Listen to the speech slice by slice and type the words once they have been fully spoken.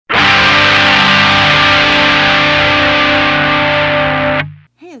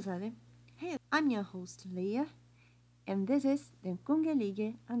I'm your host Leia, and this is the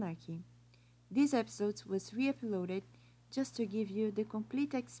Kungelige Anarchy. This episode was re-uploaded just to give you the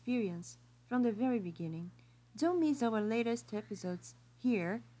complete experience from the very beginning. Don't miss our latest episodes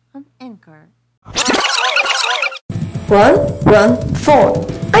here on Anchor.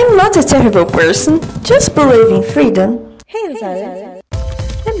 114. I'm not a terrible person, just believe in freedom. Hey, Zara.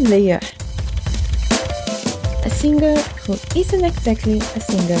 I'm Leia. A singer who isn't exactly a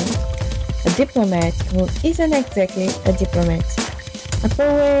singer. A diplomat who isn't exactly a diplomat. A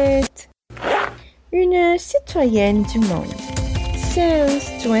poet. Une citoyenne du monde. Since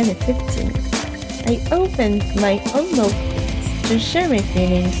 2015, I opened my own notebooks to share my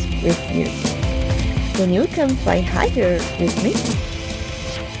feelings with you. Can you come fly higher with me?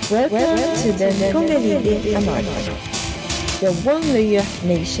 Welcome to the Kungelige Anarchy, the one-layer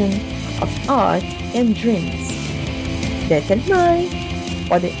nation of art and dreams. Dette är mig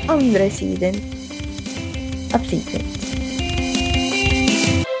på den andra sidan av frihet.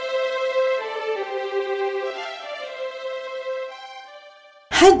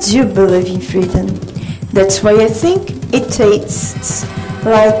 I do believe in freedom. That's why I think it tastes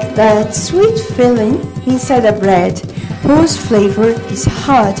like that sweet feeling inside a bread whose flavor is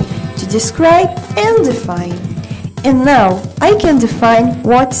hard to describe and define. And now I can define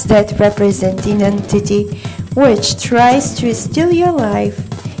what's that representing entity which tries to steal your life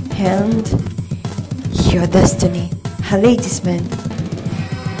and your destiny. A ladies' man,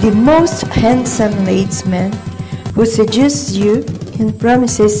 the most handsome ladies' man who seduces you and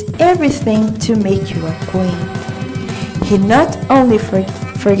promises everything to make you a queen. He not only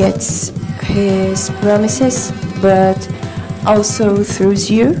forgets his promises, but also throws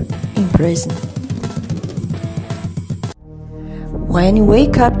you in prison. When you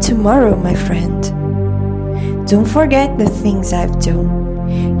wake up tomorrow, my friend, don't forget the things I've done.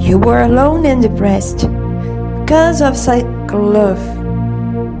 You were alone and depressed because of psycho love.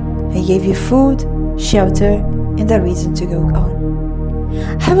 I gave you food, shelter, and a reason to go on.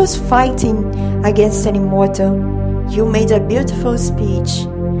 I was fighting against an immortal. You made a beautiful speech.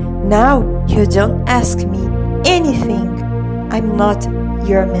 Now you don't ask me anything. I'm not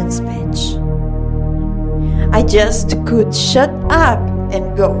your man's bitch. I just could shut up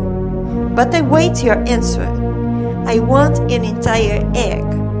and go. But I wait your answer. I want an entire egg,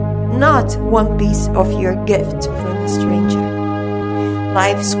 not one piece of your gift from a stranger.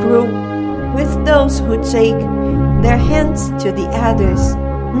 Life's cruel with those who take their hands to the others.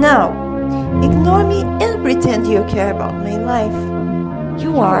 Now, ignore me and pretend you care about my life.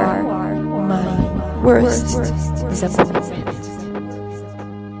 You are my worst disappointment.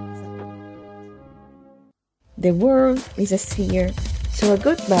 The world is a sphere, so a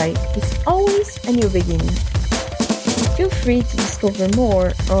goodbye is always a new beginning. Feel free to discover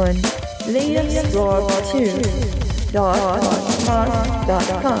more on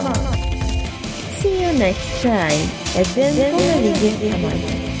leiasblog2.blogspot.com. See you next time at the Kungelige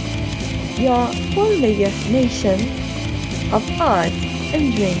Anarchy, your one-layer nation of art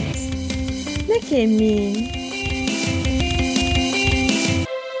and dreams. Look at me.